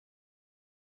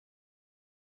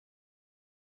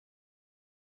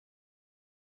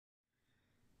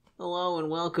Hello and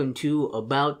welcome to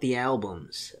About the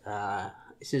Albums.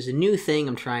 This is a new thing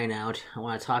I'm trying out. I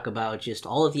want to talk about just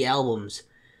all of the albums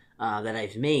that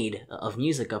I've made of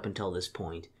music up until this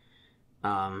point.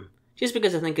 Just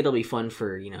because I think it'll be fun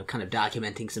for, kind of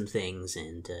documenting some things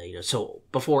and, so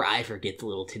before I forget the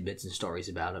little tidbits and stories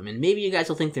about them. And maybe you guys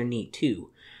will think they're neat too.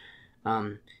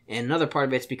 And another part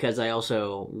of it's because I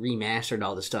also remastered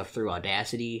all the stuff through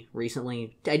Audacity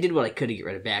recently. I did what I could to get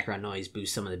rid of background noise,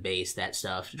 boost some of the bass, that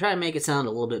stuff, to try to make it sound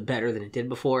a little bit better than it did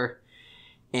before.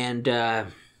 And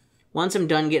once I'm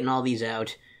done getting all these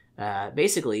out,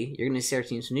 basically, you're going to start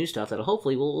seeing some new stuff that'll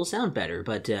hopefully will sound better.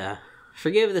 But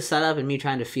forgive the setup and me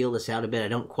trying to feel this out a bit. I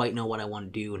don't quite know what I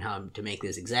want to do and how to make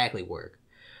this exactly work.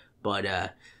 But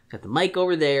got the mic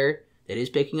over there that is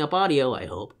picking up audio, I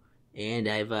hope. And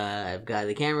I've got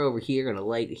the camera over here and a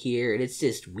light here, and it's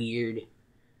just weird.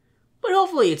 But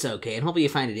hopefully it's okay, and hopefully you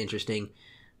find it interesting,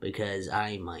 because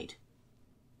I might.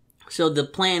 So the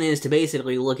plan is to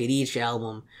basically look at each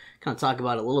album, kind of talk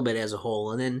about it a little bit as a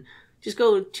whole, and then just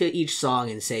go to each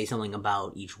song and say something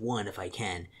about each one if I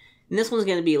can. And this one's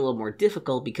going to be a little more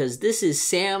difficult, because this is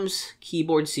Sam's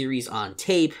keyboard series on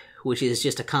tape, which is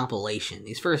just a compilation.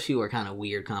 These first few are kind of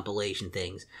weird compilation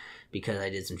things, because I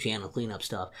did some channel cleanup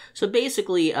stuff. So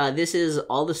basically, this is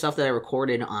all the stuff that I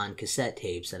recorded on cassette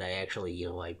tapes that I actually,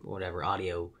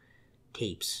 audio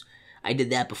tapes. I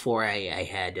did that before I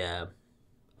had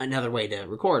another way to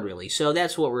record, really. So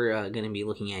that's what we're going to be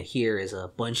looking at here, is a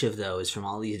bunch of those from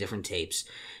all these different tapes.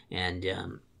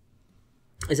 And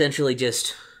essentially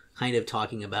just kind of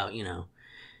talking about,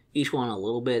 each one a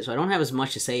little bit. So I don't have as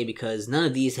much to say because none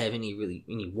of these have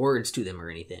any words to them or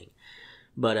anything.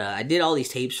 But I did all these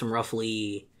tapes from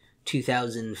roughly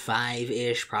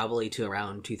 2005-ish, probably to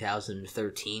around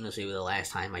 2013, was maybe the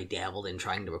last time I dabbled in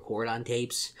trying to record on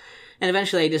tapes. And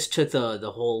eventually I just took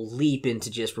the whole leap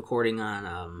into just recording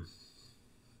on,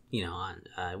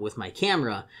 with my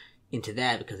camera into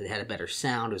that, because it had a better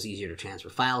sound. It was easier to transfer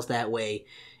files that way.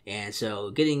 And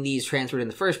so getting these transferred in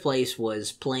the first place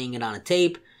was playing it on a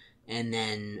tape, and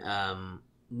then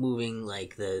moving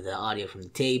like the audio from the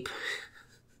tape.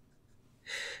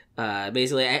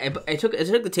 Basically, I took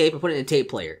the tape, I put it in a tape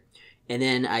player, and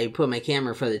then I put my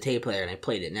camera for the tape player and I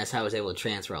played it, and that's how I was able to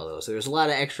transfer all those. So there's a lot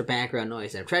of extra background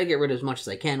noise, and I've tried to get rid of as much as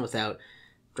I can without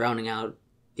drowning out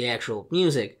the actual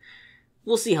music.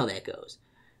 We'll see how that goes.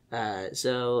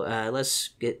 So let's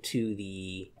get to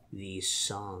the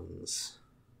songs.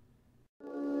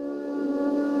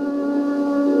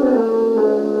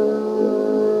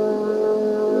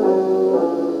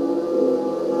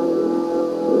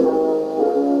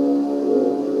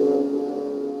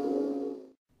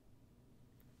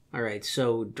 Alright,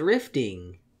 so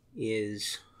Drifting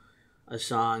is a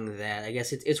song that, I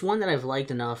guess it's one that I've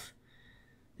liked enough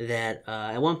that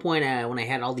at one point when I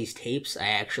had all these tapes, I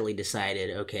actually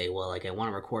decided, okay, well, I want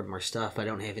to record more stuff. I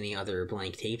don't have any other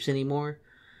blank tapes anymore.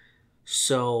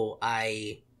 So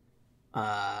I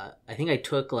think I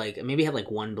took maybe I had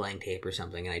one blank tape or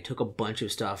something, and I took a bunch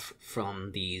of stuff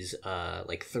from these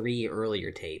 3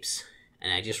 earlier tapes,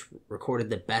 and I just recorded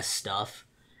the best stuff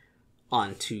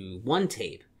onto one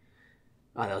tape.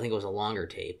 I think it was a longer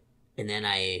tape, and then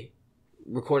I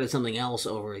recorded something else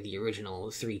over the original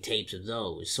 3 tapes of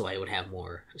those, so I would have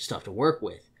more stuff to work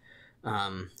with.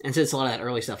 And since a lot of that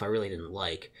early stuff I really didn't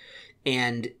like,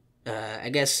 and I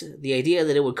guess the idea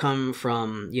that it would come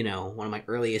from, one of my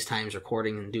earliest times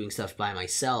recording and doing stuff by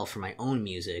myself for my own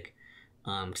music,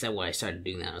 because that's what I started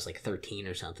doing that, I was 13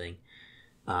 or something,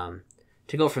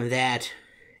 to go from that,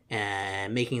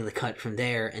 making the cut from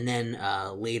there, and then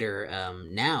later,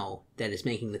 now that it's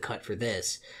making the cut for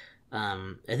this,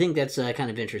 I think that's kind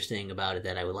of interesting about it,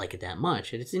 that I would like it that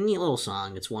much. It's a neat little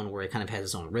song. It's one where it kind of has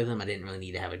its own rhythm. I didn't really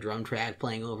need to have a drum track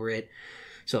playing over it,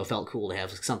 so it felt cool to have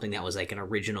something that was an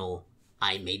original,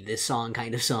 I made this song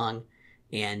kind of song.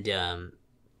 And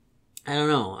I don't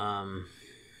know,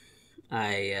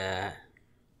 I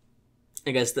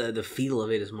guess the feel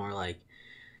of it is more like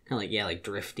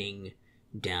drifting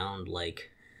down,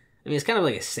 it's kind of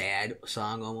like a sad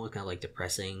song almost, kind of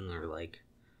depressing, or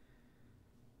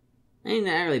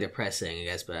not really depressing, I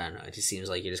guess, but I don't know, it just seems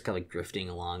like you're just kind of drifting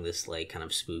along this kind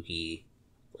of spooky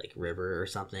river or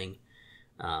something,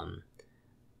 on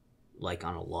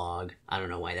a log. I don't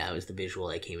know why that was the visual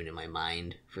that came into my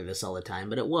mind for this all the time,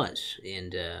 but it was,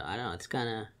 and I don't know, it's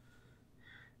kind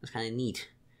of neat,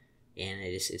 and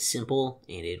it's simple,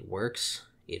 and it works,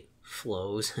 it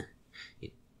flows,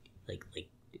 it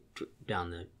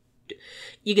down the,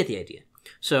 you get the idea.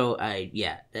 So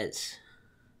that's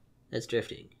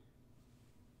Drifting.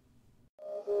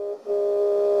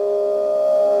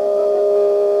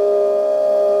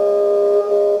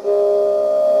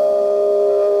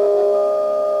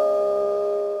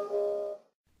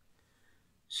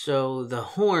 the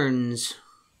horns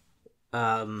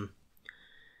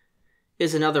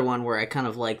is another one where I kind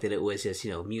of like that it was just,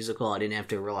 musical. I didn't have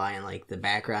to rely on, like, the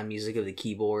background music of the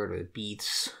keyboard or the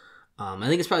beats. I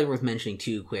think it's probably worth mentioning,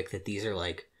 too, quick, that these are,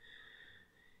 like,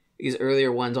 these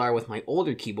earlier ones are with my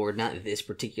older keyboard, not this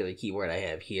particular keyboard I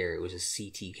have here. It was a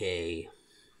CTK.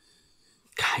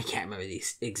 God, I can't remember the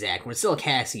exact one. It's still a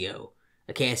Casio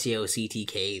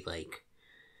CTK, like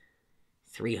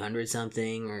 300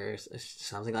 something or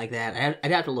something like that.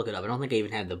 I'd have to look it up. I don't think I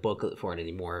even have the booklet for it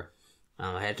anymore.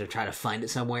 I have to try to find it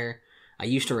somewhere. I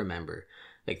used to remember,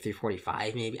 like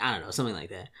 345 maybe. I don't know, something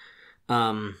like that.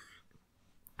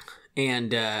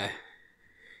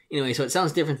 Anyway, so it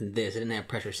sounds different than this. It didn't have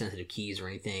pressure-sensitive keys or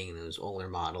anything, and it was older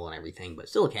model and everything, but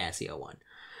still a Casio one.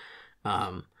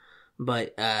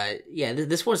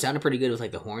 This one sounded pretty good with,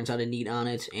 like, the horns sounded neat on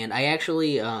it, and I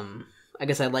actually, I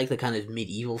guess I like the kind of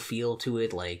medieval feel to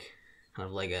it, like, kind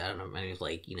of like, I don't know, maybe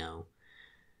like,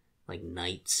 like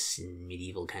knights and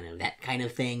medieval that kind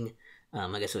of thing.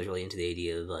 I guess I was really into the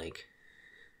idea of, like,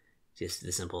 just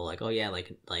the simple, like, oh yeah,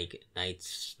 like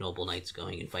knights, noble knights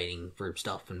going and fighting for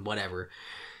stuff and whatever.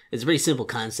 It's a pretty simple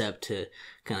concept to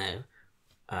kind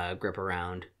of grip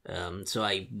around. So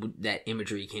that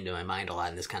imagery came to my mind a lot,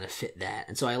 and this kind of fit that.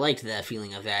 And so I liked that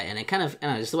feeling of that. And it kind of, I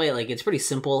don't know, just the way, like, it's pretty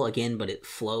simple again, but it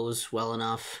flows well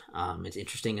enough. It's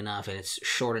interesting enough, and it's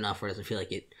short enough where it doesn't feel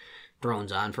like it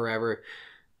drones on forever.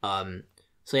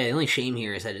 So yeah, the only shame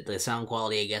here is that the sound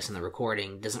quality, I guess, in the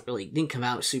recording didn't come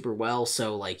out super well,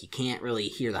 so, like, you can't really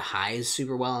hear the highs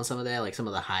super well on some of that. Like, some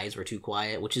of the highs were too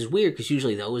quiet, which is weird, because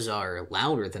usually those are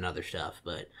louder than other stuff,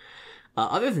 but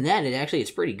other than that,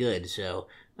 it's pretty good, so,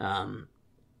 that's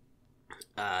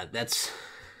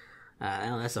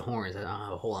the horns. I don't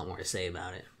have a whole lot more to say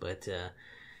about it, but,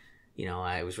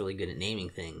 I was really good at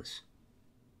naming things,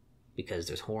 because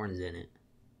there's horns in it.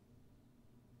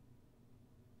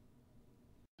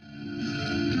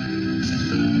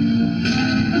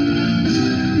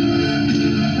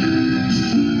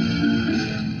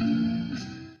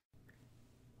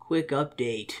 Quick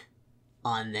update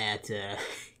on that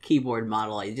keyboard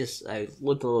model. I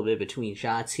looked a little bit between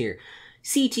shots here.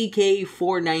 CTK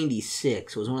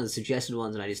 496 was one of the suggested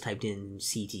ones, and I just typed in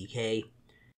CTK.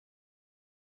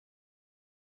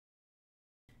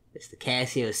 It's the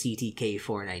Casio CTK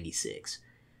 496.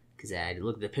 Because I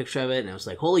looked at the picture of it, and I was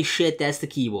like, holy shit, that's the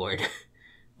keyboard.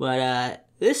 But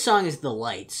this song is The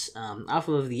Lights, off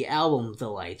of the album The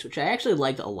Lights, which I actually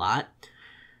liked a lot.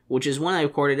 Which is one I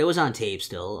recorded. It was on tape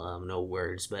still, no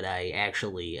words, but I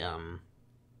actually,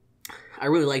 I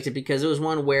really liked it because it was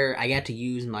one where I got to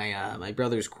use my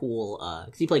brother's cool,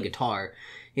 because he played guitar,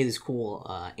 he had this cool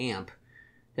amp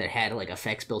that had, like,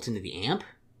 effects built into the amp,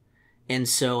 and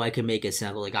so I could make it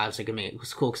sound, like, obviously it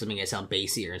was cool because it made it sound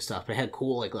bassier and stuff, but it had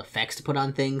cool, like, effects to put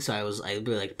on things, so I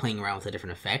really like playing around with the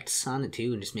different effects on it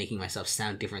too, and just making myself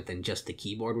sound different than just the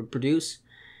keyboard would produce,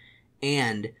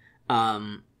 and,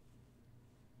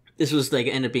 this was, like,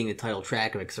 ended up being the title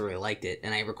track of it because I really liked it.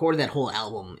 And I recorded that whole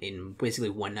album in basically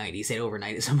one night. He stayed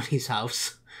overnight at somebody's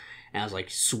house. And I was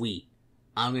like, sweet.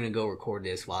 I'm going to go record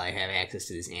this while I have access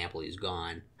to this amp while he's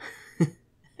gone.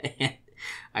 And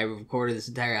I recorded this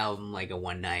entire album, like, in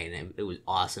one night. And it was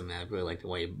awesome. And I really liked the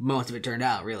way most of it turned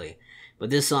out, really.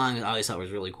 But this song I always thought was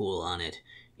really cool on it.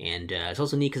 And it's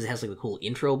also neat because it has, like, the cool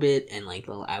intro bit and, like,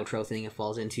 the little outro thing it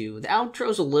falls into. The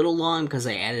outro's a little long because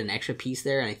I added an extra piece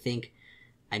there. And I think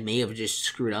I may have just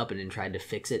screwed up and then tried to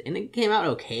fix it. And it came out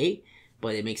okay,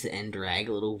 but it makes the end drag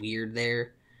a little weird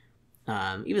there.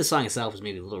 Even the song itself is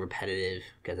maybe a little repetitive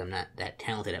because I'm not that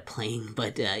talented at playing.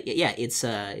 But yeah,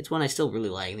 it's one I still really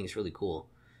like. I think it's really cool.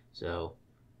 So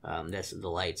that's The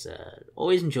Lights.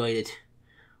 Always enjoyed it.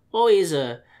 Always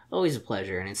a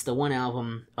pleasure. And it's the one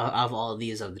album of all of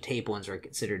these, of the tape ones, where I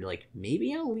considered, like,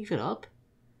 maybe I'll leave it up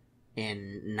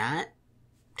and not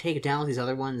take it down with these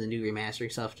other ones and do remastering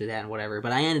stuff to that and whatever.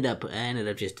 But I ended up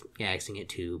just axing it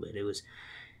too. But it was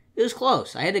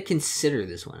close. I had to consider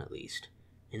this one at least,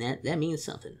 and that means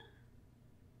something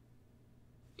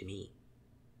to me.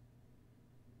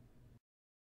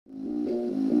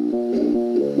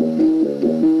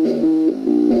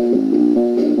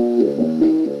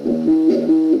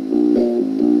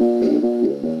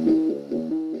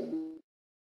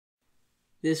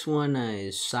 This one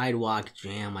is Sidewalk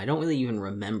Jam. I don't really even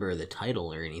remember the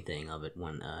title or anything of it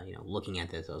when, looking at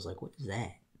this. I was like, what is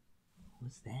that?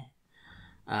 What's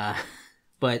that?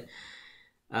 But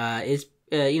it's,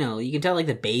 you can tell, like,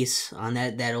 the bass on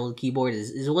that old keyboard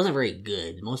it wasn't very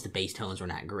good. Most of the bass tones were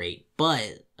not great.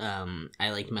 But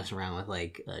I liked messing around with,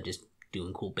 like, just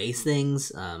doing cool bass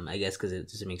things. I guess because it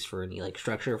just makes for a neat, like,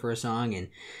 structure for a song. And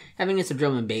having it some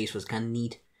drum and bass was kind of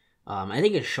neat. I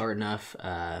think it's short enough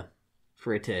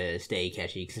for it to stay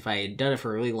catchy. Because if I had done it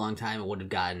for a really long time, it would have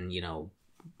gotten,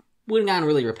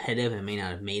 really repetitive and may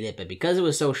not have made it. But because it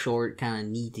was so short, kind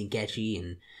of neat and catchy,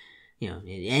 and,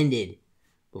 it ended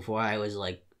before I was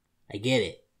like, I get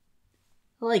it.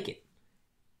 I like it.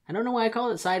 I don't know why I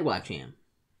call it Sidewalk Jam.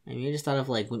 I mean, I just thought of,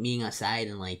 like, being outside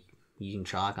and, like, using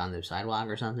chalk on the sidewalk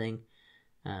or something.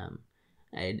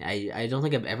 I don't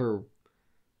think I've ever...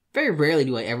 Very rarely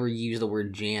do I ever use the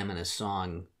word jam in a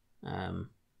song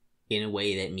in a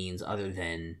way that means other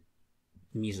than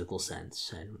musical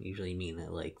sense. I don't usually mean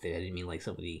that, like, I didn't mean like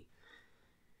somebody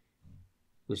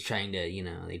was trying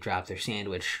to, they dropped their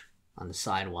sandwich on the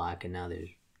sidewalk and now there's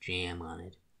jam on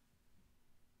it.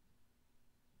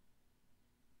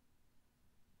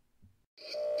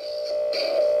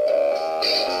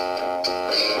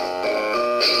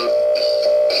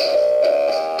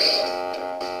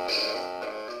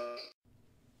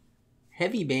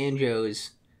 Heavy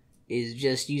banjos is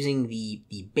just using the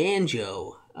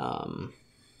banjo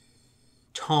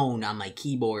tone on my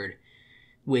keyboard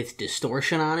with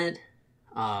distortion on it.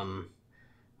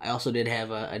 I also did have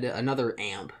another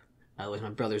amp. It was my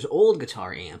brother's old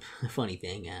guitar amp. Funny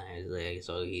thing.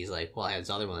 So he's like, well, I have this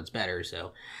other one that's better,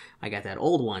 so I got that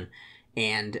old one.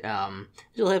 And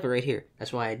still have it right here.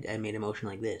 That's why I made a motion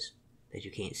like this that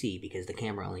you can't see because the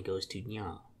camera only goes to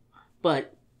nya.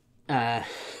 But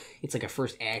it's like a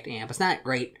first act amp. It's not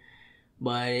great,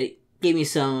 but it gave me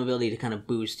some ability to kind of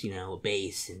boost,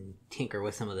 bass and tinker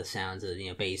with some of the sounds of,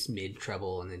 bass, mid,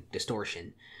 treble, and then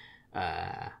distortion,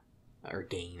 or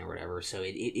gain or whatever. So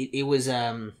it was,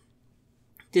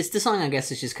 this song I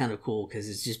guess is just kind of cool because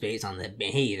it's just based on the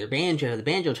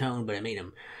banjo tone, but I made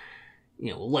them,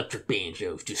 electric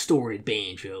banjos, distorted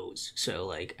banjos. So,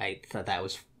 like, I thought that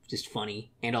was just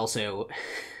funny. And also,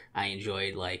 I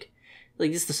enjoyed, like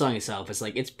just the song itself. It's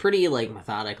like, it's pretty, like,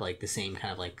 methodic, like, the same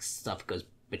kind of, like, stuff goes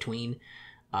between,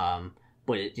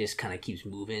 but it just kind of keeps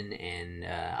moving, and,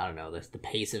 I don't know, the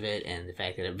pace of it, and the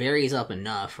fact that it varies up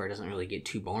enough where it doesn't really get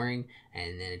too boring,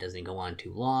 and then it doesn't go on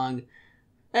too long.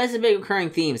 That's a big recurring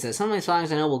theme, is that some of my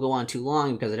songs I know will go on too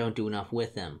long because I don't do enough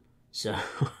with them. So,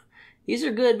 these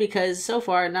are good because, so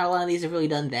far, not a lot of these have really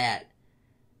done that.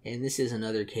 And this is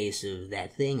another case of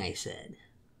that thing I said.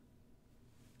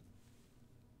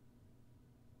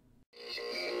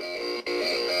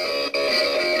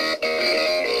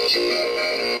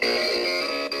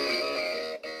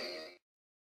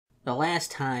 The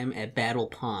Last Time at Battle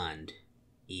Pond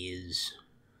is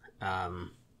a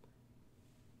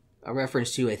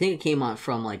reference to, I think it came on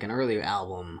from like an earlier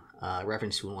album,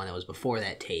 reference to one that was before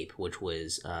that tape, which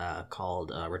was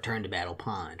called Return to Battle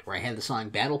Pond, where I had the song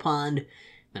Battle Pond,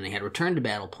 and I had Return to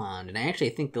Battle Pond, and I actually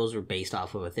think those were based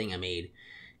off of a thing I made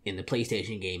in the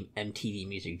PlayStation game MTV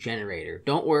Music Generator.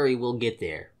 Don't worry, we'll get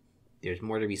there. There's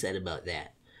more to be said about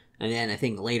that. And then I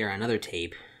think later on another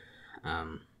tape,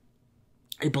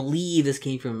 I believe this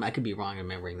came from, I could be wrong in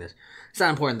remembering this. It's not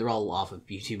important, they're all off of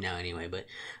YouTube now anyway, but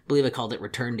I believe I called it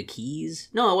Return to Keys.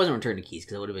 No, it wasn't Return to Keys,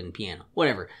 because it would have been piano.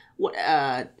 Whatever.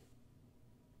 I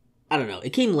don't know.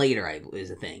 It came later, is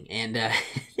the thing. And the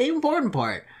important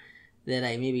part that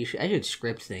I should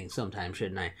script things sometime,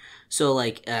 shouldn't I? So,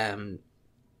 like,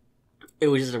 it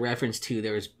was just a reference to,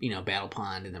 there was, Battle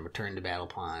Pond, and then Return to Battle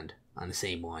Pond on the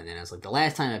same one. And I was like, The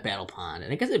Last Time at Battle Pond.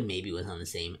 And I guess it maybe was on the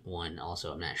same one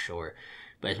also, I'm not sure.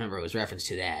 But I remember it was reference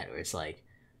to that, where it's like,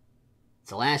 it's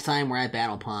the last time we're at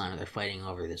Battle Pond, and they're fighting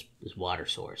over this water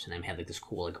source, and I had like this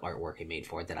cool like artwork I made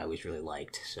for it that I always really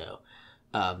liked. So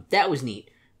that was neat.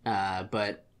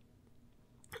 But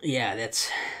yeah,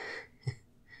 that's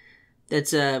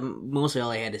mostly all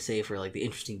I had to say for like the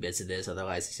interesting bits of this.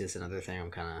 Otherwise, it's just another thing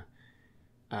I'm kind of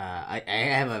I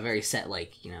have a very set,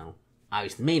 like,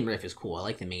 obviously the main riff is cool. I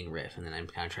like the main riff, and then I'm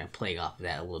kind of trying to play off of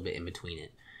that a little bit in between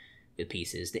it. The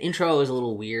pieces. The intro is a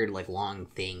little weird, like, long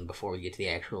thing before we get to the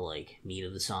actual, like, meat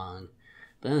of the song.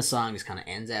 But then the song just kind of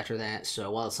ends after that. So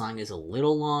while the song is a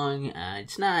little long,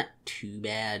 it's not too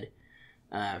bad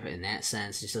in that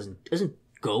sense. It just doesn't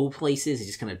go places. It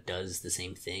just kind of does the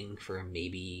same thing for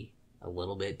maybe a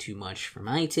little bit too much for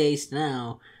my taste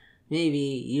now. Maybe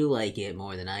you like it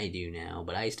more than I do now,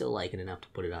 but I still like it enough to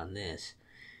put it on this.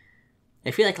 I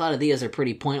feel like a lot of these are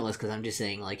pretty pointless because I'm just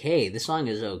saying, like, hey, this song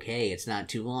is okay, it's not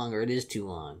too long, or it is too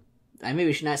long. I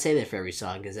maybe should not say that for every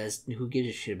song, because who gives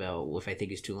a shit about if I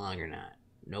think it's too long or not?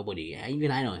 Nobody.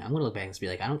 Even I don't. I'm going to look back and be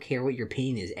like, I don't care what your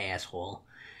opinion is, asshole.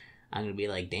 I'm going to be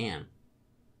like, damn.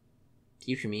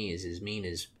 Future me is as mean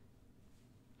as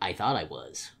I thought I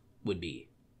would be.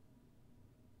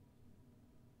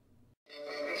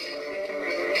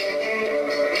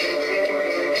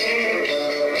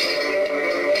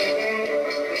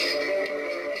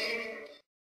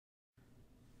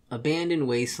 Abandoned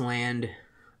Wasteland.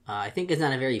 I think it's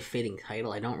not a very fitting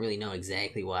title. I don't really know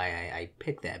exactly why I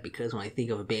picked that, because when I think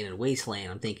of Abandoned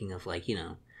Wasteland, I'm thinking of, like, you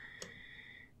know,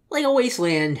 like a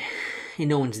wasteland and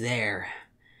no one's there.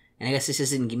 And I guess this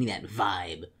just didn't give me that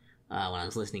vibe when I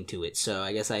was listening to it. So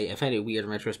I guess I found it weird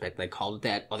in retrospect that I called it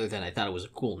that, other than I thought it was a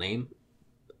cool name.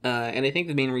 And I think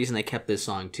the main reason I kept this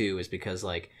song, too, is because,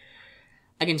 like,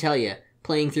 I can tell you,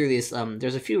 playing through this,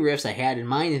 there's a few riffs I had in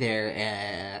mind there,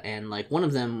 and, like, one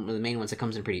of them, one of the main ones that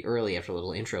comes in pretty early after a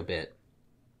little intro bit,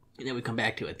 and then we come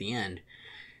back to at the end.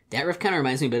 That riff kind of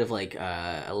reminds me a bit of, like,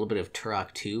 a little bit of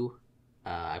Turok 2.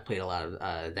 I played a lot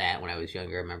of that when I was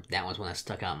younger. I remember that was one that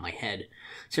stuck out in my head.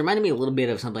 So it reminded me a little bit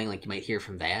of something like you might hear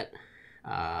from that.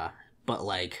 But,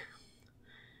 like,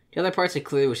 the other parts of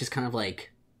Clue was just kind of,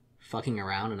 like, fucking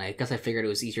around, and I guess I figured it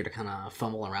was easier to kind of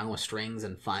fumble around with strings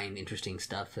and find interesting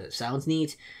stuff that sounds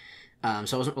neat. So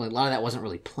it wasn't really, a lot of that wasn't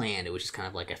really planned. It was just kind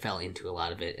of like I fell into a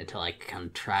lot of it until I kind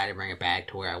of tried to bring it back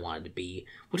to where I wanted to be,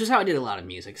 which is how I did a lot of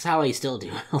music. It's how I still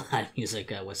do a lot of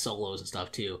music with solos and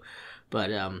stuff too. But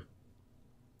so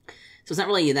it's not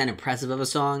really that impressive of a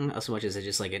song, as much as it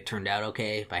just, like, it turned out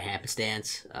okay by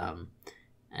happenstance.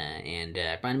 And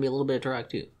it reminded me a little bit of Turok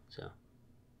too. So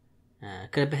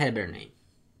could have had a better name.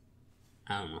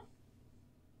 I don't know.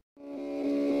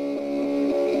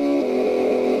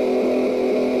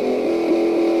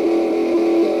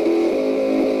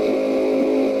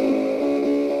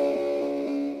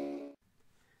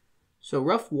 So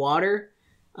Rough Water,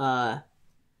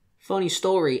 funny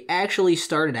story, actually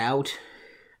started out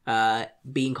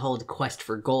being called Quest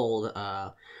for Gold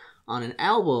on an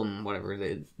album, whatever,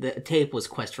 the tape was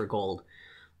Quest for Gold.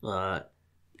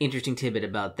 Interesting tidbit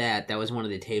about that, that was one of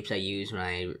the tapes I used when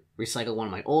I recycled one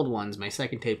of my old ones. My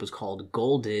second tape was called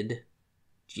Golded,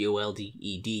 Golded,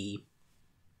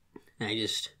 and I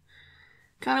just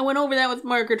kind of went over that with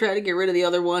marker, tried to get rid of the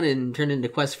other one, and turned it into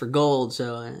Quest for Gold,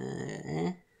 so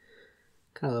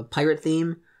kind of a pirate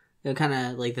theme. You know, kind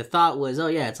of like the thought was, oh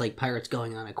yeah, it's like pirates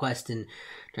going on a quest and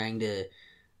trying to,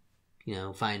 you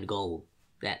know, find gold.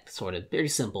 That sort of, very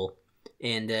simple.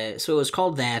 And so it was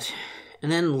called that.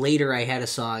 And then later I had a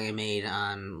song I made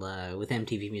on with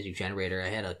MTV Music Generator. I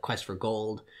had a Quest for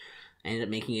Gold. I ended up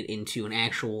making it into an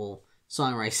actual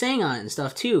song where I sang on it and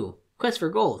stuff too. Quest for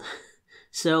Gold.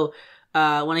 So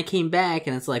when I came back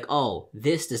and it's like, oh,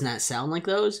 this does not sound like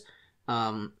those.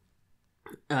 For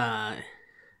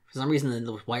some reason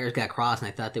the wires got crossed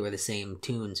and I thought they were the same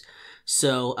tunes.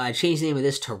 So I changed the name of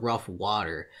this to Rough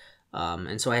Water.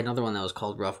 And so I had another one that was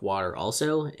called Rough Water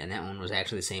also, and that one was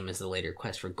actually the same as the later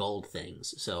Quest for Gold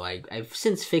things. So I've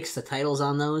since fixed the titles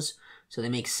on those, so they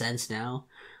make sense now.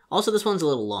 Also, this one's a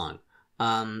little long,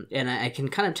 and I can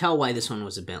kind of tell why this one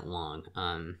was a bit long.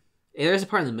 There's a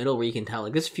part in the middle where you can tell,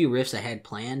 like, there's a few riffs I had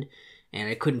planned, and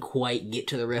I couldn't quite get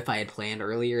to the riff I had planned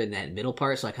earlier in that middle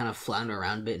part, so I kind of floundered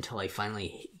around a bit until I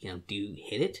finally, you know, do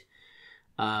hit it.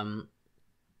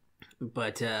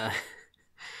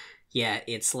 Yeah,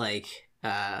 it's like,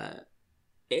 the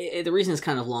reason it's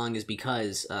kind of long is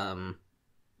because,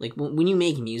 like, when you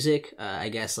make music, I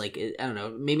guess, like, I don't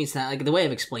know, maybe it's not, like, the way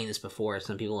I've explained this before,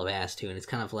 some people have asked too, and it's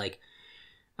kind of like,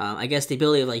 I guess the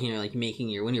ability of, like, you know, like,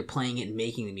 when you're playing it and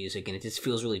making the music, and it just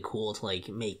feels really cool to, like,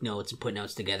 make notes and put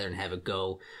notes together and have it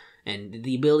go, and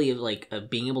the ability of, like,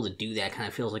 being able to do that kind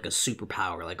of feels like a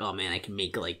superpower, like, oh man, I can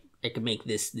make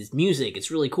this music,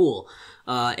 it's really cool,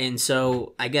 and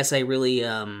so, I guess I really,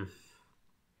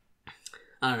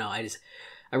 I don't know,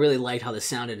 I really liked how this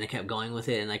sounded and I kept going with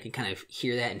it and I could kind of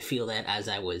hear that and feel that as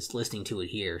I was listening to it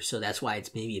here. So that's why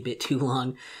it's maybe a bit too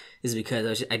long, is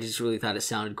because I just really thought it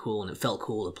sounded cool and it felt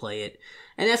cool to play it.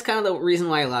 And that's kind of the reason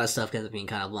why a lot of stuff ends up being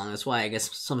kind of long. That's why I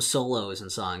guess some solos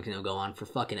and songs, you know, go on for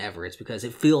fucking ever. It's because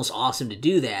it feels awesome to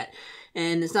do that.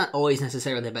 And it's not always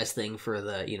necessarily the best thing for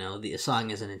the, you know, the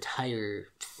song as an entire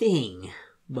thing.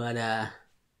 But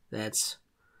that's,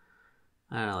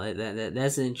 I don't know,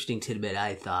 that's an interesting tidbit,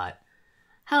 I thought.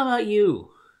 How about you?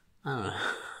 I don't know.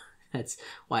 That's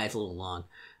why it's a little long.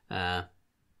 At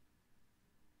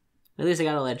least I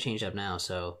got all that changed up now,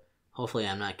 so hopefully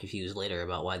I'm not confused later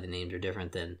about why the names are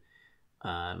different than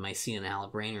my senile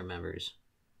brain remembers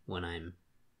when I'm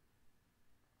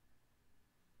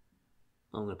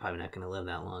probably not going to live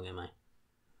that long, am I?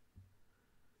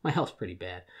 My health's pretty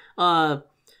bad. The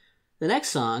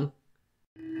next song...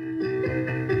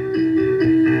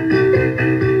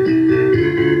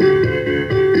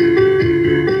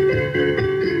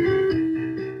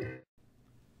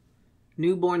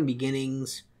 Newborn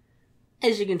Beginnings,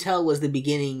 as you can tell, was the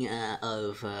beginning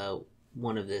of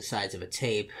one of the sides of a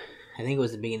tape. I think it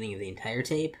was the beginning of the entire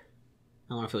tape.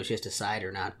 I don't know if it was just a side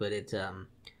or not, but it,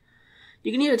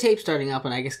 You can hear the tape starting up,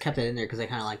 and I just kept that in there because I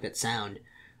kind of like that sound.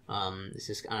 It's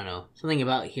just, I don't know, something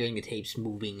about hearing the tapes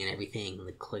moving and everything,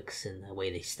 the clicks and the way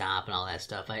they stop and all that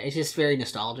stuff. It's just very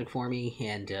nostalgic for me,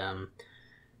 and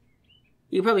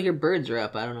you can probably hear birds are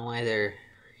up. I don't know why they're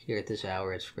here at this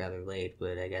hour. It's rather late,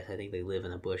 but I think they live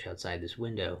in a bush outside this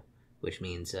window, which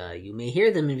means you may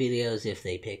hear them in videos if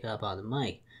they pick up on the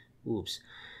mic. Oops.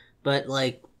 But,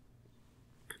 like,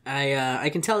 I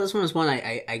can tell this one was one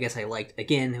I guess I liked.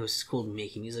 Again, it was cool to be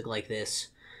making music like this.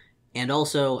 And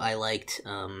also, I liked,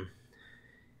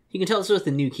 you can tell this was with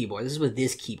the new keyboard. This is with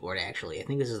this keyboard, actually. I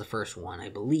think this is the first one. I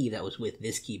believe that was with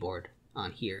this keyboard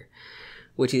on here,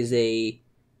 which is a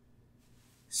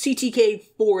CTK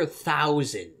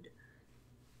 4000.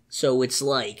 So it's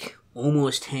like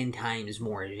almost 10 times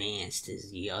more advanced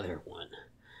as the other one.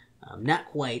 Not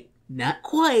quite,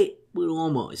 but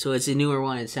almost. So it's a newer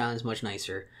one. It sounds much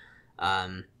nicer.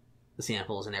 The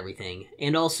samples and everything,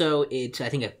 and also I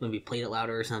think I maybe played it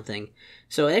louder or something.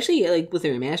 So actually, like with the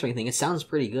remastering thing, it sounds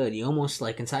pretty good. You almost,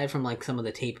 like, aside from like some of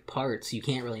the tape parts, you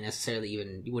can't really necessarily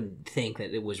you wouldn't think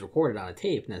that it was recorded on a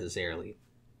tape necessarily.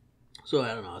 So I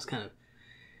don't know, I was kind of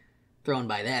thrown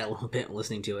by that a little bit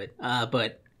listening to it.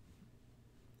 But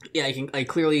yeah, I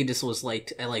clearly just was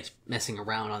I liked messing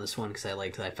around on this one because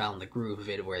I found the groove of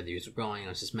it where these were going. I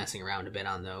was just messing around a bit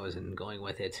on those and going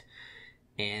with it.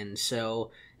 And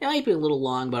so it might be a little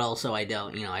long, but also I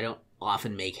don't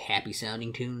often make happy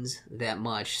sounding tunes that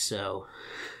much, so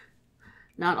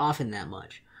not often that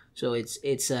much. So it was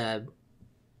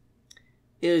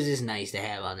just nice to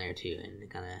have on there too, and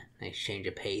kind of nice change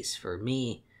of pace for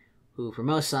me, who for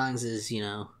most songs is,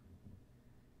 either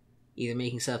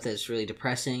making stuff that's really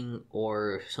depressing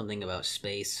or something about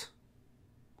space,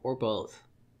 or both.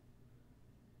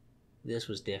 This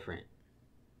was different.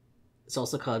 It's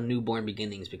also called Newborn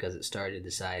Beginnings because it started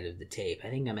the side of the tape. I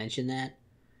think I mentioned that,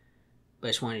 but I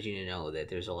just wanted you to know that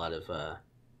there's a lot of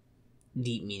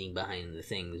deep meaning behind the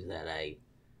things that I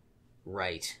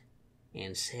write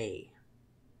and say.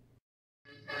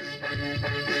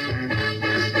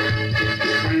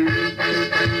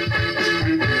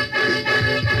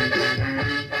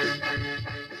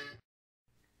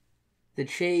 The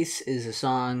Chase is a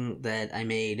song that I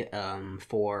made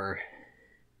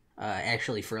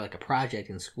actually for like a project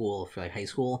in school, for like high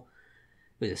school.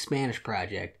 It was a Spanish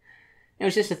project. It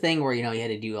was just a thing where, you had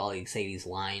to do say these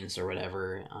lines or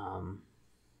whatever.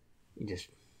 You just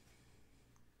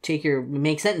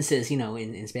make sentences,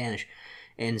 in Spanish.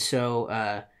 And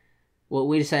so, what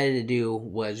we decided to do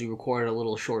was we recorded a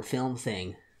little short film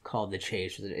thing called The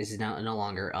Chase. It's no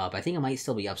longer up. I think it might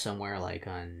still be up somewhere, like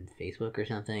on Facebook or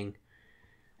something.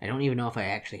 I don't even know if I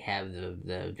actually have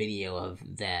the video of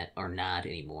that or not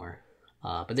anymore.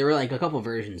 But there were like a couple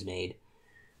versions made.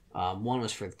 One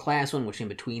was for the class one, which in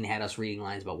between had us reading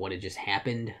lines about what had just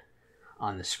happened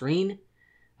on the screen.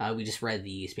 We just read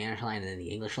the Spanish line and then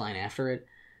the English line after it.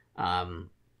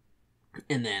 And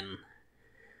then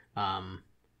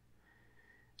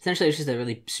essentially it's just a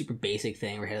really super basic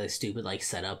thing where we had a stupid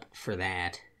setup for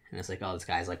that. And it's like, oh, this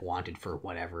guy's wanted for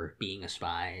whatever, being a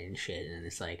spy and shit. And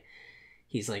it's like,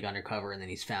 he's undercover, and then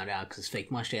he's found out because his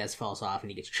fake mustache falls off, and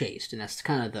he gets chased, and that's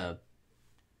kind of the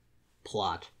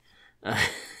plot.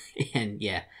 And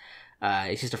yeah,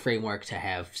 it's just a framework to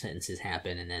have sentences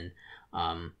happen, and then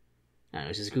I don't know,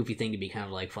 it's just a goofy thing to be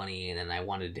kind of funny, and then I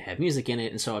wanted to have music in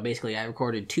it, and so I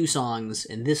recorded 2 songs,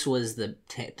 and this was the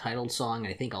titled song,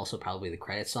 and I think also probably the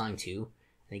credit song too.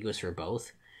 I think it was for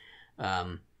both.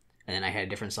 And then I had a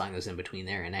different song that was in between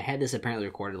there, and I had this apparently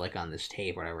recorded on this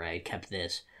tape or whatever. I kept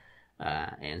this.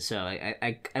 And so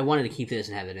I wanted to keep this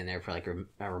and have it in there for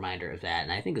a reminder of that,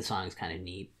 and I think the song's kind of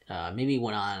neat. Maybe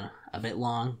went on a bit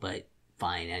long, but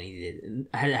fine.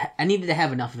 I needed to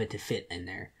have enough of it to fit in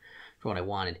there for what I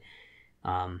wanted.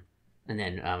 And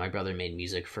then my brother made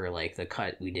music for the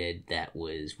cut we did that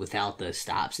was without the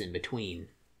stops in between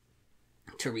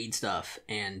to read stuff,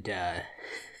 and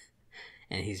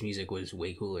his music was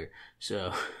way cooler.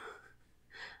 So,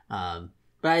 but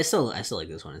I still like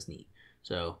this one. It's neat.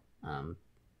 So.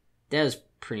 That was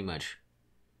pretty much,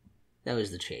 that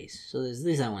was The Chase. So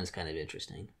that one's kind of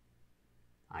interesting,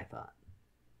 I thought.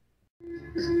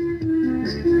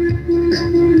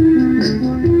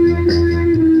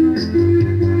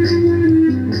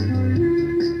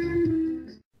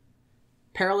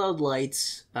 Paralleled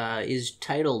Lights is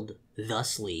titled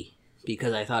thusly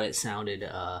because I thought it sounded,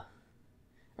 or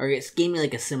it gave me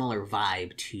a similar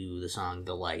vibe to the song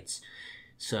The Lights.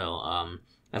 So,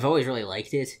 I've always really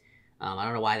liked it. I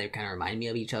don't know why they kind of remind me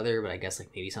of each other, but I guess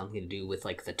maybe something to do with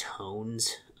the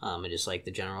tones, and just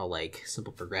the general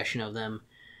simple progression of them.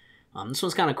 This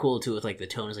one's kind of cool too with the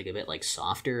tone is a bit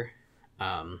softer,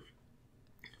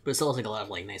 But it still has like a lot of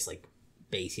like nice like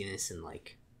bassiness and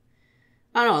like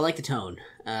I don't know. I like the tone,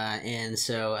 and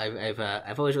so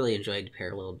I've always really enjoyed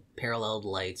paralleled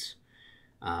lights,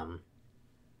 and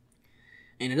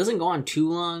it doesn't go on too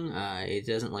long. It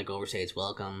doesn't like overstay its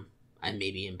welcome. I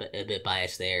may be a bit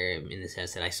biased there in the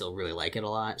sense that I still really like it a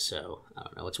lot. So I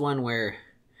don't know. It's one where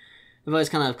I've always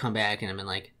kind of come back and I've been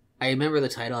like, I remember the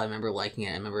title. I remember liking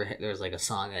it. I remember there was like a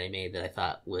song that I made that I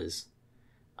thought was,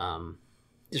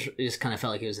 just kind of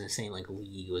felt like it was in the same like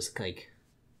league. It was like.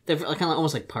 They're kind of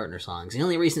almost like partner songs. The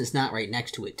only reason it's not right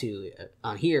next to it too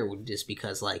on here would just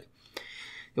because like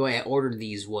the way I ordered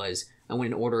these was I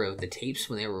went in order of the tapes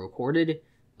when they were recorded,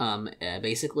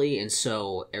 basically, and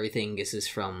so everything is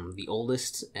from the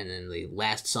oldest, and then the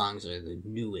last songs are the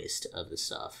newest of the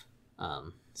stuff.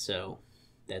 So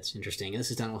that's interesting. And this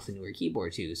is done with a newer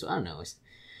keyboard too. So I don't know. It's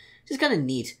just kind of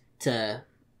neat to,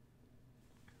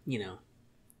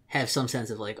 have some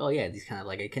sense of like, oh yeah, these kind of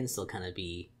like I can still kind of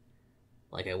be.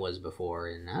 Like I was before,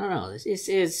 and I don't know. This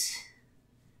video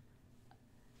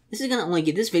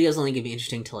is only gonna be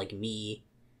interesting to like me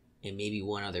and maybe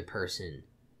one other person,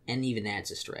 and even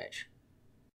that's a stretch.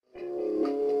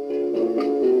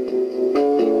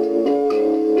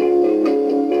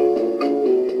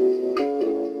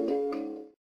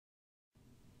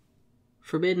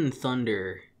 Forbidden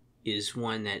Thunder is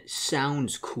one that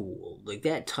sounds cool. Like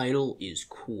that title is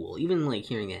cool. Even like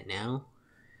hearing that now.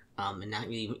 And not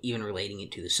even relating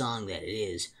it to the song that it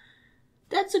is,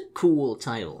 that's a cool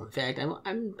title. In fact,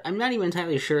 I'm not even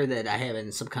entirely sure that I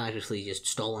haven't subconsciously just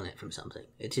stolen it from something.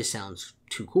 It just sounds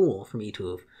too cool for me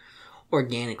to have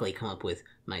organically come up with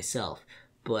myself.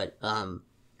 But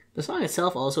the song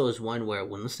itself also is one where,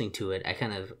 when listening to it, I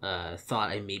kind of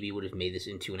thought I maybe would have made this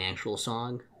into an actual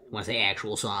song. When I say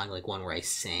actual song, like one where I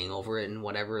sang over it and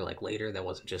whatever, like later, that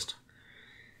wasn't just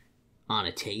on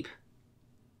a tape.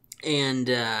 And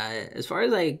as far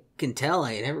as I can tell,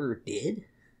 I never did,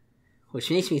 which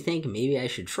makes me think maybe I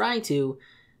should try to,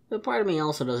 but part of me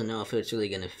also doesn't know if it's really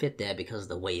going to fit that because of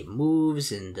the way it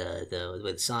moves and the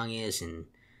way the song is and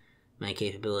my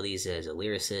capabilities as a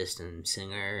lyricist and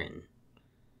singer and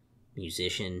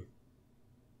musician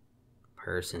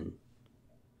person.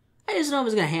 I just don't know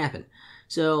if it's going to happen.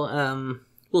 So,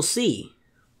 we'll see.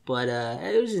 But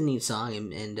it was a neat song,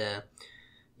 and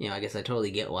I guess I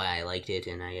totally get why I liked it,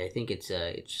 and I think it's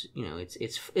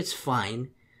fine.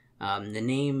 The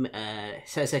name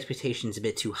sets expectations a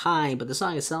bit too high, but the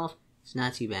song itself is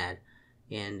not too bad.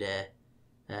 And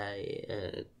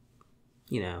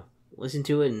listen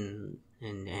to it and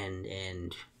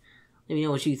let me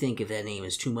know what you think if that name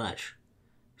is too much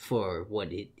for what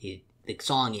the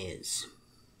song is.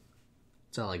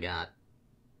 That's all I got.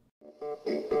 I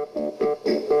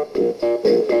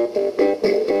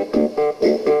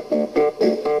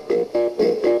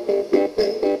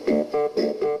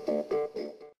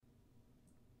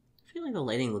feel like the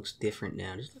lighting looks different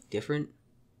now. Does it look different?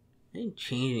 I didn't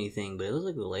change anything, but it looks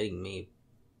like the lighting may...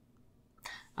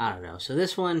 I don't know. So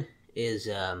this one is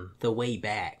The Way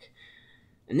Back.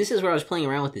 And this is where I was playing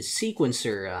around with the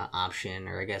sequencer option,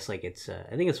 or I guess like it's...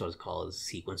 I think that's what it's called, is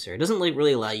sequencer. It doesn't like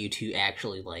really allow you to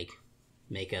actually like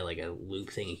make a loop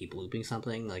thing and keep looping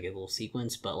something, like a little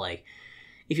sequence, but like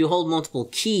if you hold multiple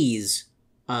keys,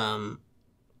 and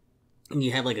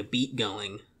you have like a beat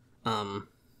going,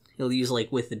 it'll use like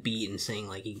with the beat and saying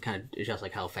like you can kind of adjust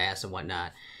like how fast and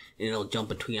whatnot, and it'll jump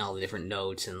between all the different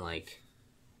notes and like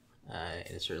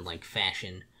in a certain like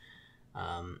fashion,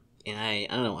 and I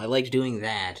don't know, I liked doing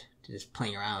that, just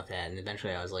playing around with that, and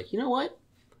eventually I was like, you know what,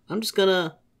 I'm just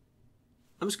gonna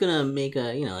make a,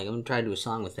 I'm gonna try to do a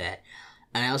song with that.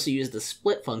 And I also use the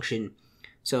split function,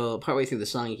 so partway through the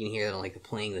song you can hear that like the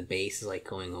playing the bass is like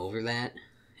going over that,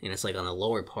 and it's like on the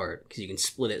lower part, because you can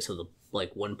split it so the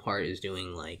like one part is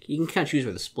doing like, you can kind of choose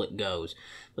where the split goes,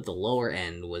 but the lower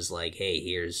end was like, hey,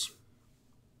 here's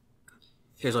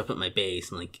where I put my bass,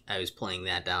 and like I was playing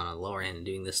that down on the lower end and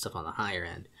doing this stuff on the higher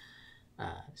end.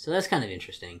 So that's kind of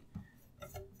interesting.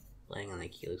 Laying on the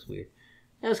key looks weird.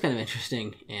 That was kind of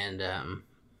interesting, and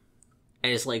I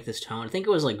just like this tone. I think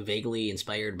it was like vaguely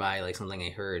inspired by like something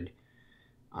I heard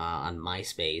on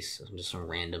MySpace. Just some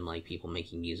random like people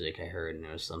making music I heard, and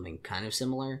there was something kind of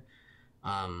similar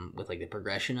with like the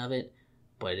progression of it,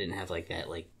 but it didn't have like that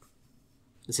like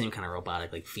the same kind of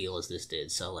robotic like feel as this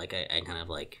did. So like I kind of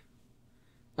like,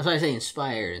 that's why I say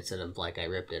inspired instead of like I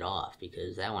ripped it off,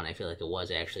 because that one I feel like it was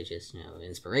actually just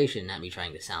inspiration, not me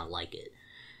trying to sound like it.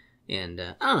 And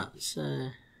I don't know, it's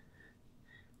a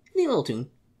neat little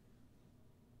tune.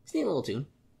 It's a neat little tune.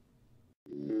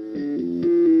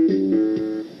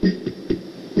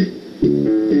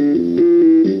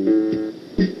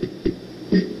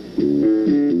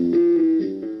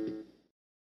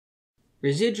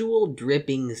 Residual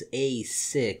Drippings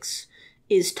A6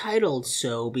 is titled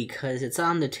so because it's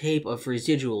on the tape of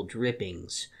Residual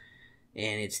Drippings,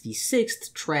 and it's the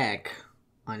 6th track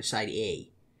on side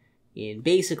A. And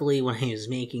basically, when I was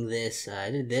making this,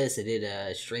 I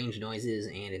did Strange Noises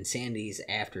and Insanity's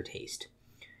Aftertaste.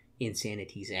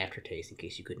 Insanity's Aftertaste, in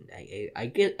case you couldn't.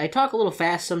 I talk a little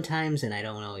fast sometimes, and I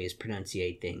don't always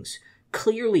pronunciate things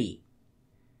clearly.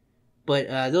 But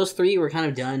those 3 were kind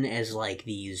of done as like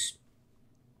these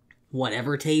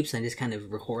whatever tapes, and I just kind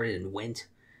of recorded and went.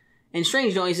 And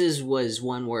Strange Noises was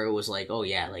one where it was like, oh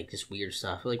yeah, like just weird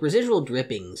stuff. Like Residual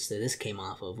Drippings that this came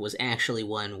off of was actually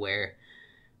one where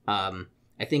I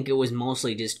think it was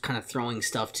mostly just kind of throwing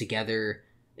stuff together.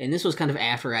 And this was kind of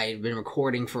after I had been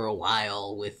recording for a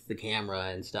while with the camera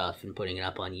and stuff and putting it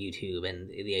up on YouTube. And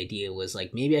the idea was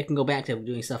like, maybe I can go back to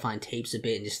doing stuff on tapes a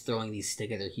bit and just throwing these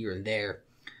together here and there.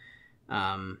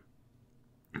 I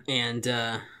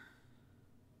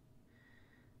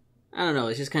don't know,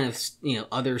 it's just kind of,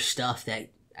 other stuff that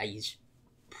I just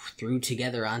threw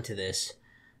together onto this.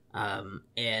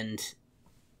 This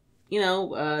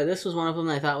was one of them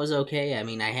that I thought was okay. I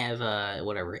mean, I have,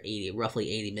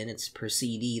 roughly 80 minutes per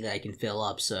CD that I can fill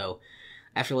up, so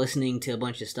after listening to a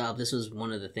bunch of stuff, this was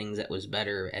one of the things that was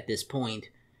better at this point,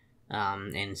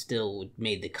 and still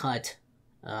made the cut.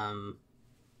 I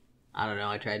don't know,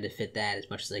 I tried to fit that as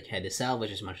much as I had to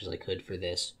salvage as much as I could for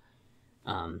this,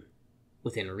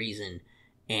 within reason.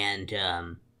 And,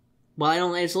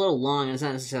 it's a little long, and it's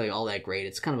not necessarily all that great.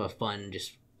 It's kind of a fun,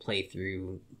 just play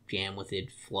through, jam with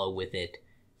it, flow with it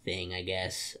thing, I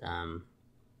guess.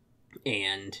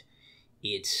 And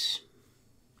it's...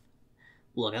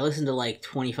 Look, I listened to like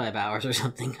 25 hours or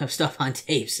something of stuff on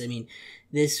tapes. I mean,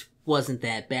 this wasn't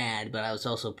that bad, but I was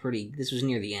also this was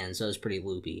near the end, so I was pretty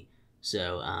loopy.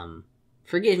 So,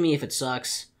 forgive me if it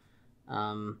sucks.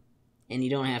 And you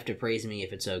don't have to praise me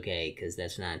if it's okay, because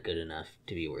that's not good enough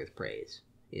to be worth praise,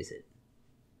 is it?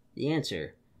 The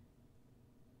answer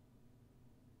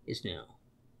is no.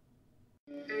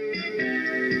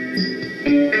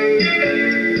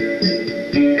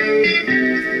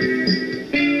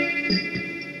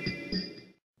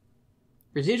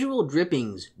 Residual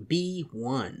Drippings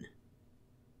B1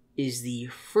 is the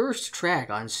first track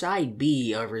on side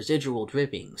B of Residual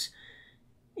Drippings.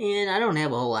 And I don't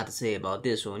have a whole lot to say about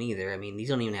this one either. I mean, these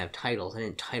don't even have titles. I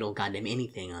didn't title goddamn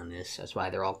anything on this. That's why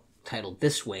they're all titled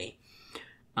this way.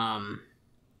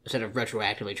 Instead of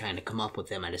retroactively trying to come up with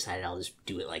them, I decided I'll just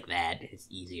do it like that. It's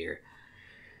easier.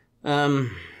 And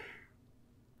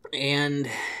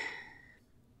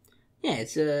yeah,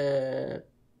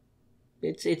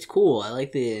 it's cool. I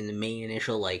like the main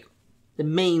initial, the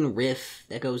main riff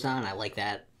that goes on. I like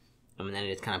that. And then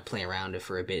it's kind of play around it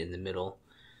for a bit in the middle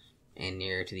and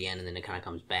near to the end, and then it kind of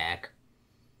comes back.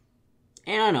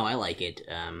 And I don't know, I like it.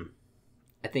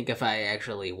 I think if I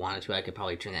actually wanted to, I could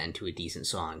probably turn that into a decent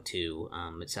song, too.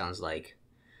 It sounds like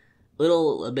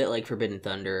a bit like Forbidden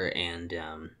Thunder, and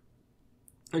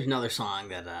there's another song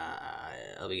that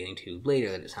I'll be getting to later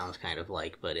that it sounds kind of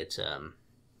like, but it's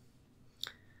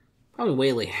probably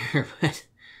way later but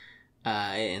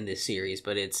in this series,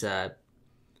 but it's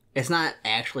not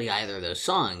actually either of those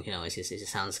songs, it just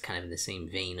sounds kind of in the same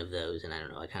vein of those, and I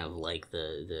don't know, I kind of like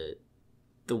the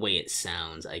way it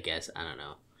sounds, I guess. I don't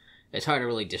know. It's hard to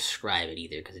really describe it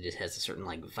either, because it just has a certain,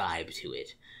 vibe to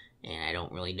it, and I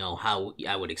don't really know how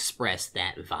I would express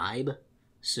that vibe,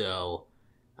 so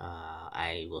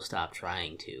I will stop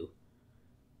trying to.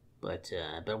 But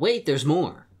wait, there's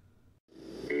more.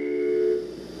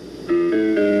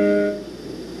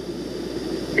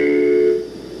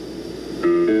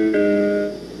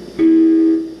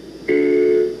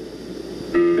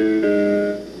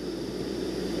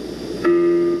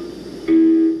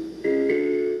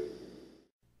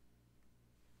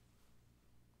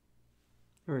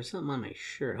 There was something on my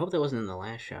shirt. I hope that wasn't in the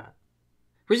last shot.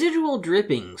 Residual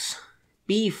Drippings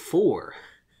B4.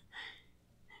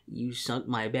 You sunk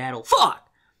my battle. Fuck!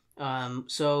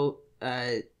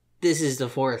 This is the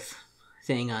fourth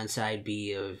thing on side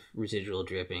B of Residual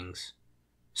Drippings.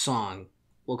 Song.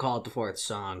 We'll call it the fourth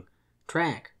song.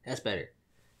 Track. That's better.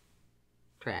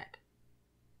 Track.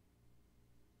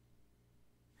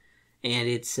 And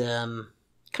it's, kind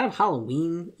of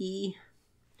Halloween-y.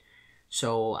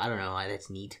 So, I don't know, that's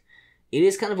neat. It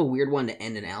is kind of a weird one to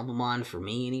end an album on, for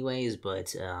me anyways,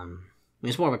 but,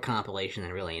 it's more of a compilation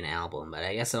than really an album, but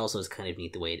I guess it also is kind of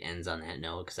neat the way it ends on that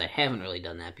note, because I haven't really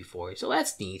done that before, so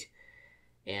that's neat.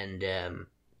 And, I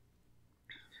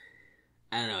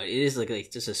don't know, it is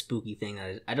like just a spooky thing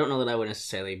that I don't know that I would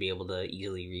necessarily be able to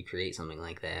easily recreate something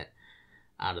like that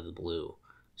out of the blue.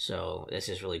 So that's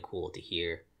just really cool to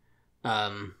hear.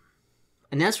 And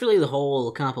that's really the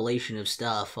whole compilation of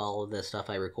stuff, all of the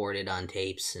stuff I recorded on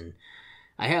tapes, and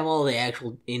I have all the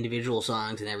actual individual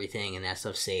songs and everything, and that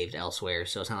stuff saved elsewhere,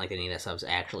 so it's not like any of that stuff's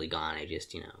actually gone. I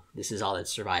just, this is all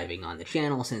that's surviving on the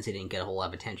channel, since it didn't get a whole lot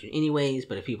of attention anyways,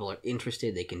 but if people are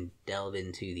interested, they can delve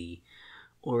into the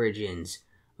origins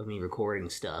of me recording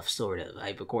stuff, sort of.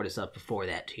 I've recorded stuff before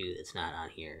that, too, that's not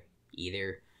on here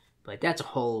either, but that's a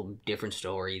whole different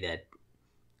story that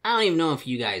I don't even know if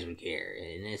you guys would care,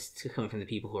 and it's coming from the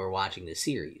people who are watching this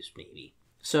series, maybe.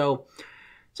 So,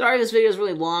 sorry if this video is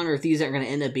really long, or if these are going to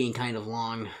end up being kind of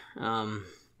long,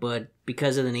 but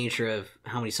because of the nature of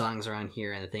how many songs are on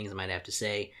here and the things I might have to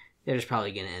say, they're just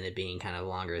probably going to end up being kind of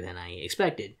longer than I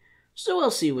expected. So we'll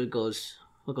see what goes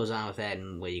on with that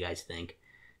and what you guys think.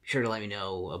 Be sure to let me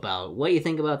know about what you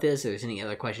think about this, if there's any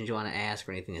other questions you want to ask,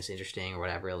 or anything that's interesting, or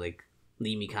whatever. Like,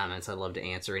 leave me comments. I'd love to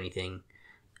answer anything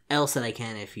else that I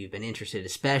can if you've been interested,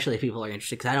 especially if people are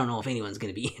interested, because I don't know if anyone's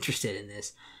going to be interested in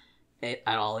this at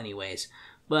all anyways.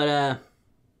 But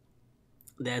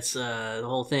that's the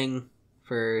whole thing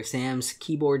for Sam's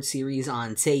keyboard series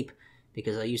on tape,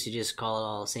 because I used to just call it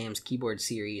all Sam's keyboard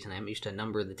series, and I used to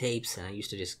number the tapes, and I used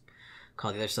to just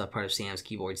call the other stuff part of Sam's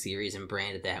keyboard series and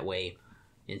brand it that way,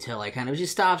 until I kind of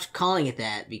just stopped calling it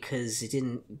that, because it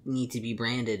didn't need to be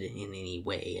branded in any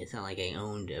way. It's not like I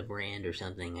owned a brand or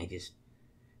something. I just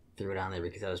threw it on there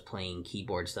because I was playing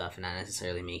keyboard stuff and not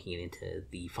necessarily making it into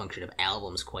the function of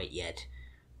albums quite yet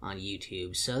on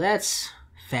YouTube. So that's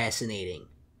fascinating.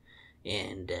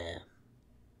 And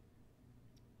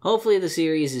hopefully the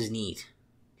series is neat,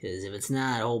 because if it's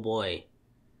not, oh boy,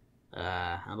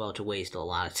 I'm about to waste a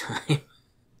lot of time.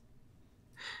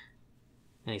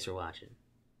 Thanks for watching.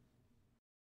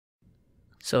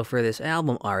 So for this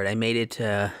album art, I made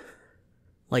it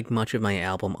like much of my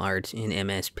album art in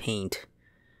MS Paint.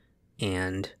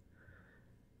 And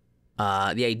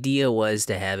the idea was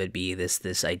to have it be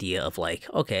this idea of like,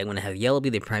 okay, I'm going to have yellow be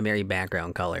the primary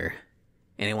background color,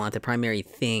 and I want the primary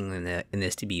thing in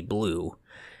this to be blue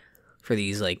for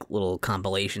these like little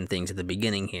compilation things at the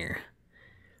beginning here.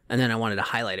 And then I wanted to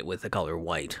highlight it with the color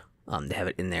white, to have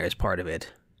it in there as part of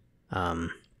it.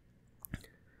 And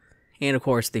of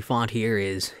course the font here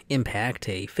is Impact,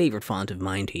 a favorite font of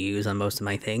mine to use on most of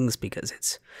my things, because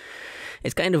it's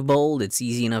kind of bold, it's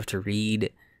easy enough to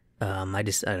read. I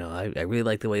don't know, I really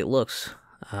like the way it looks.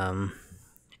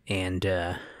 And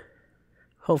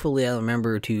hopefully I'll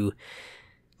remember to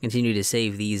continue to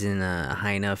save these in a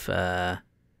high enough,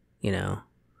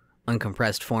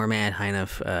 uncompressed format, high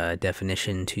enough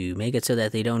definition to make it so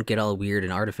that they don't get all weird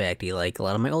and artifacty like a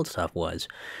lot of my old stuff was.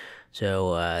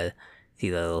 So, see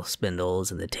the little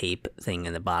spindles and the tape thing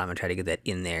in the bottom, and try to get that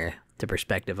in there, the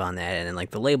perspective on that, and then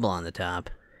like the label on the top,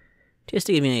 just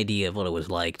to give you an idea of what it was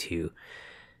like to,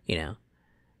 the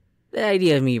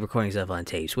idea of me recording stuff on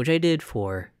tapes, which I did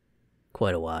for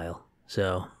quite a while.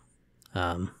 So,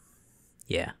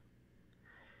 yeah.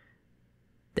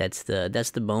 That's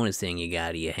the bonus thing you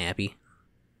got. Are you happy?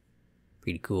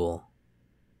 Pretty cool.